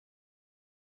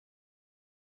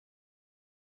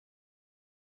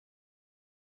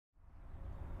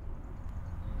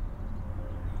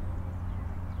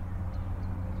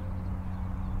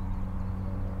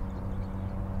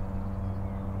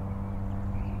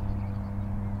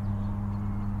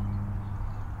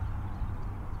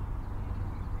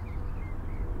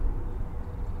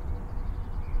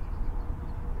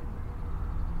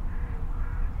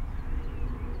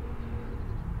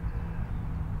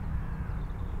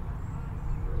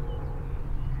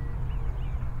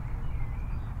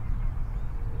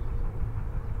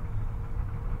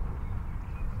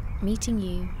Meeting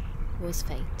you was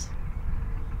fate.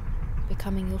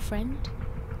 Becoming your friend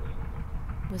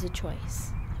was a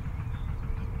choice.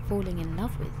 Falling in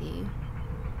love with you,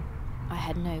 I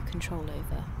had no control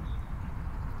over.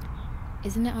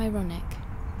 Isn't it ironic?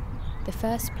 The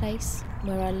first place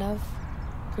where our love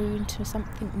grew into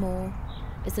something more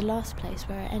is the last place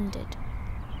where it ended.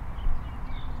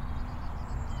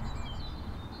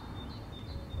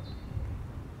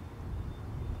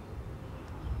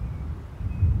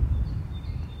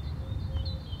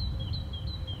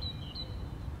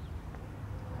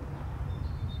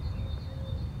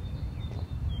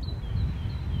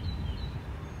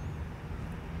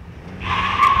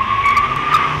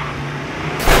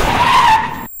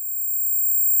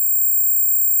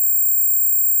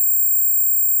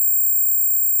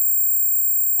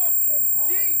 Fucking hell!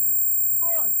 Jesus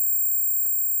Christ!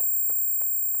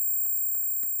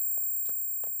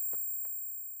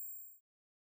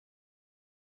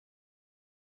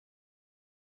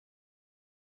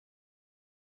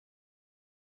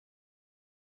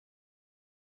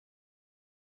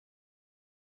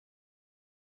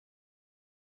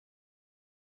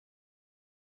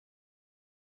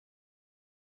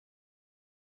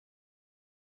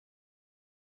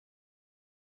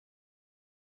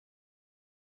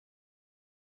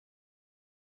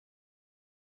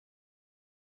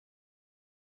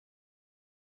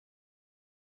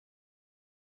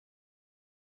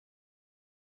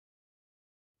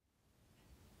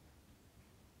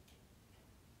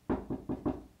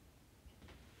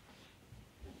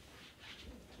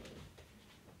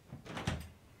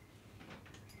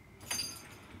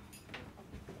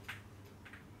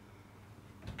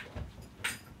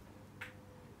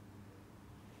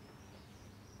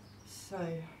 So, do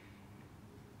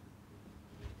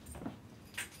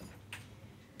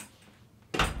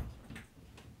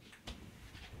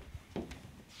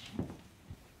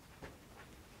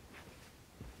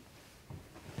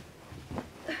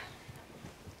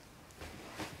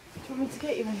you want me to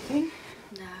get you anything?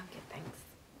 No, I'm good, thanks.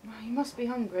 Well, you must be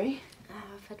hungry.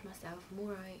 I've fed myself, I'm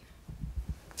alright.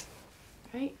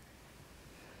 Right?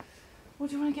 What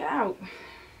do you want to get out?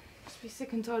 Must be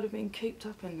sick and tired of being cooped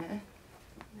up in there.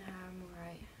 No, I'm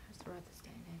alright. I'd just rather stay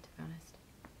in here, to be honest.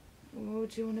 Well,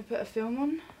 do you want to put a film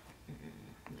on?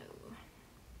 No.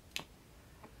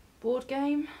 Board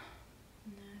game?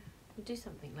 No. We'll do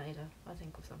something later. I'll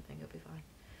think of something, it'll be fine.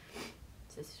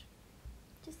 Just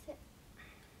sit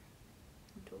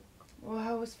and talk. Well,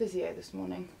 how was physio this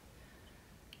morning?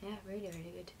 Yeah, really,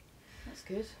 really good. That's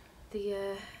good.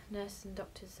 The nurse and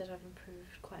doctors said I've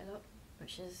improved quite a lot,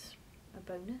 which is a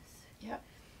bonus. Yep.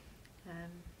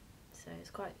 So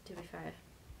it's quite, to be fair,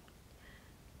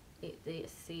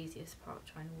 it's the easiest part,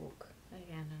 trying to walk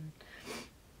again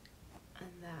and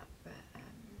that, but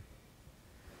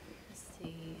let's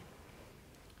see,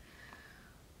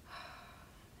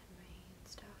 memory and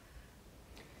stuff.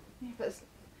 Yeah, but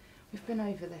we've been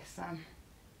over this, Sam.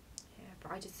 Yeah,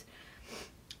 but I just,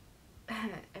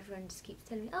 everyone just keeps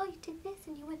telling me, oh, you did this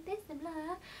and you went this and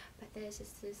blah, but there's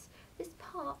just this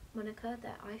part, Monica,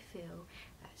 that I feel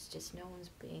that's just no one's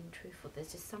being truthful.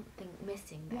 There's just something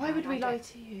missing there. Why would we lie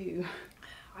to you?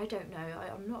 I don't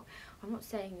know. I'm not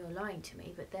saying you're lying to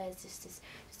me, but there's just this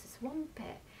one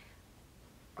bit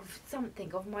of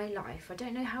something of my life. I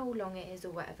don't know how long it is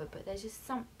or whatever, but there's just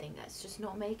something that's just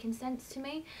not making sense to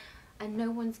me, and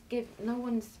no one's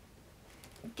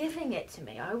giving it to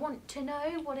me. I want to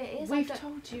know what it is. We've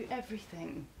told you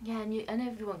everything. Yeah, and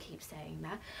everyone keeps saying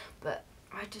that, but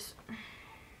I just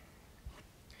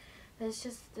there's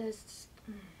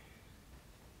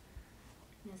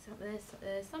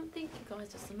something you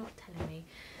guys just are not telling me.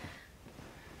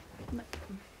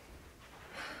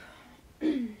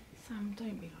 Sam,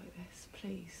 don't be like this,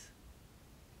 please.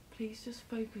 Please just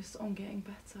focus on getting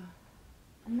better.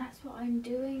 And that's what I'm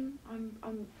doing.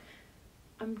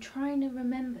 I'm trying to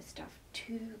remember stuff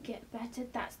to get better.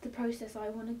 That's the process I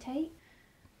want to take.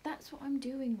 That's what I'm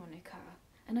doing, Monica.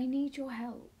 And I need your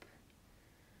help.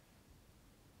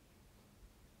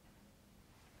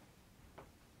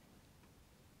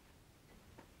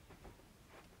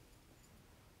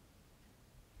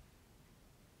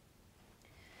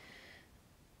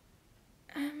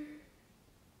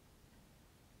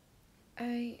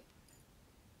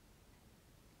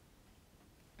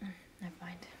 Never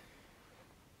mind.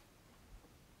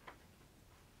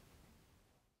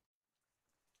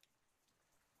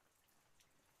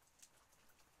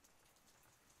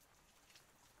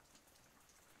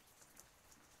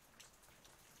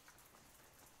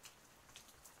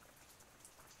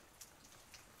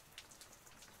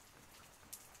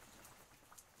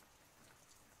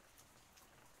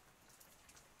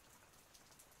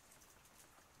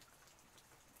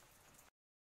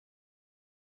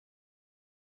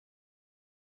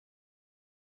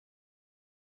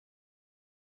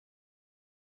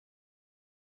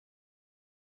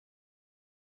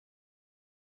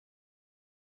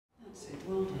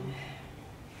 Well done.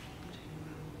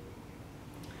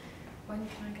 When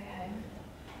can I go home?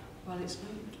 Well, it's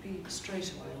not going to be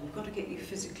straight away. We've got to get you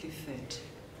physically fit.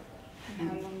 And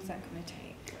how long is that going to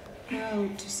take? Well,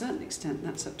 to a certain extent,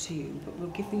 that's up to you, but we'll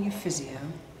give you physio.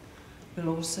 We'll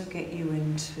also get you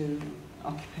into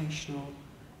occupational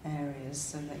areas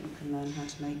so that you can learn how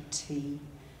to make tea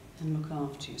and look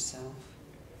after yourself.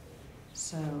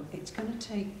 So it's going to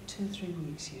take 2 or 3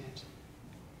 weeks yet.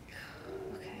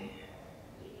 Okay.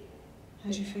 How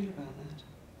do you feel about that?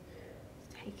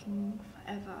 It's taking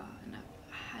forever and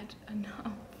I've had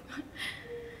enough.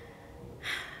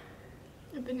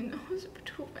 I've been in the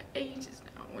hospital for ages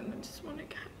now and I just want to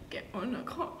get on. I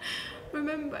can't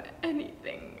remember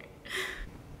anything.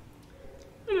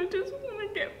 And I just want to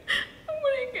get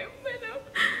better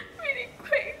really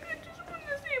quick. I just want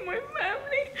to see my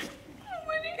family.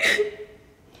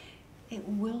 It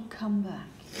will come back.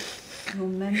 Your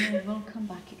memory will come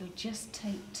back. It'll just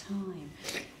take time.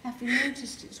 Have you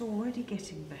noticed it's already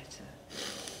getting better?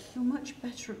 You're much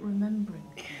better at remembering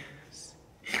things.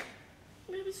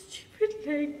 I have stupid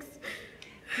legs.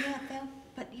 Yeah,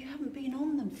 but you haven't been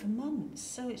on them for months,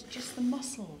 so it's just the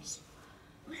muscles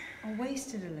are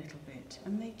wasted a little bit,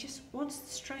 and they just, once the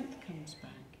strength comes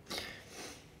back,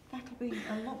 that'll be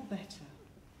a lot better.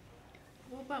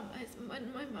 What about my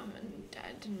mum and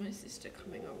dad and my sister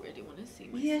coming? I really want to see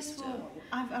my yes, sister. well,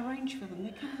 I've arranged for them.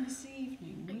 They're coming this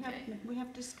evening. Okay. We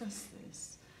have discussed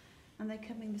this, and they're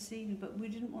coming this evening, but we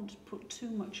didn't want to put too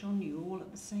much on you all at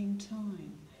the same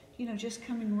time. You know, just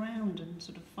coming round and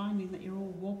sort of finding that you're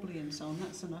all wobbly and so on,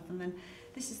 that's enough. And then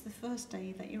this is the first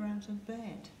day that you're out of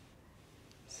bed.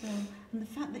 So, and the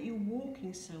fact that you're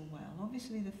walking so well,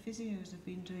 obviously the physios have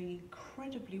been doing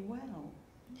incredibly well.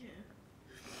 Yeah.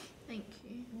 Thank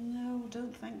you. No,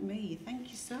 don't thank me. Thank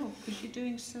yourself, because you're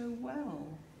doing so well.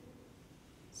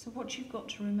 So what you've got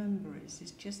to remember is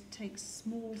just take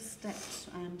small steps,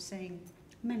 I'm saying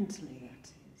mentally, that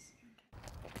is.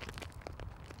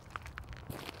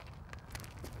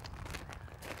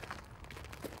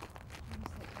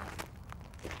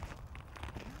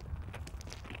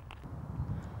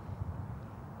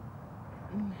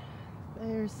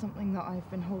 There is something that I've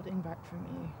been holding back from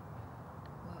you.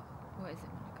 What is it,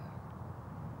 Monica?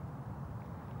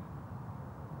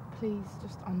 Please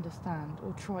just understand,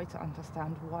 or try to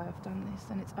understand why I've done this,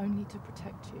 and it's only to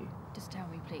protect you. Just tell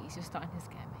me, please. You're starting to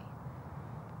scare me.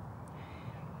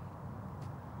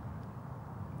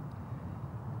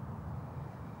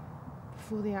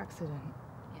 Before the accident,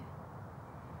 Yeah.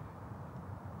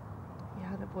 you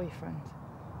had a boyfriend.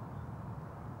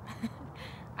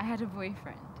 I had a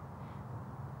boyfriend.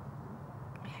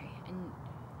 Okay,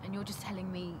 and you're just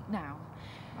telling me now?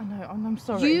 I know, I'm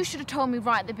sorry. You should have told me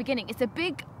right at the beginning. It's a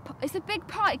big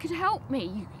part. It could help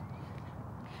me.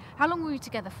 How long were you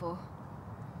together for?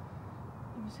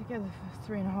 We were together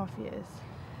for 3.5 years.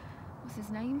 What's his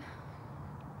name?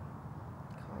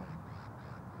 Carl.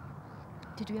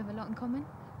 Did we have a lot in common?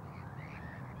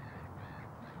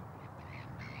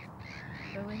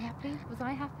 Were we happy? Was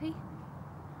I happy?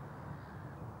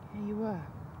 Yeah, you were.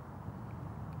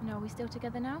 No, are we still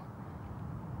together now?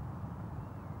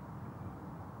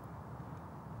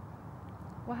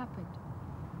 What happened?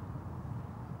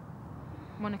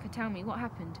 Monica, tell me, what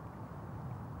happened?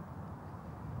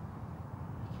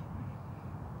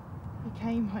 He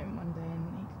came home one day and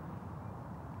he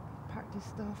packed his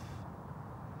stuff.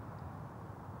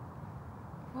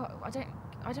 What? I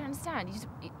don't understand.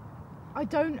 I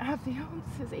don't have the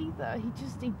answers either. He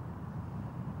just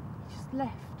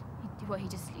left.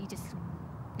 He just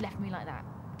left me like that.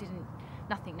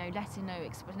 Nothing, no letter, no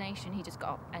explanation. He just got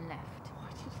up and left. Why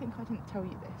do you think I didn't tell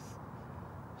you this?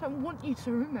 I don't want you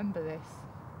to remember this.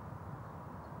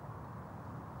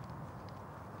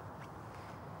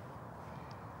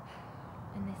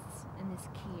 In this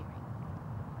keyring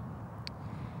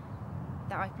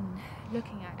that I've been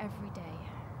looking at every day,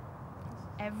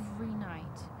 every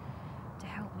night, to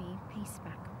help me piece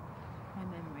back my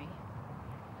memory.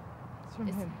 It's from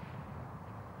him.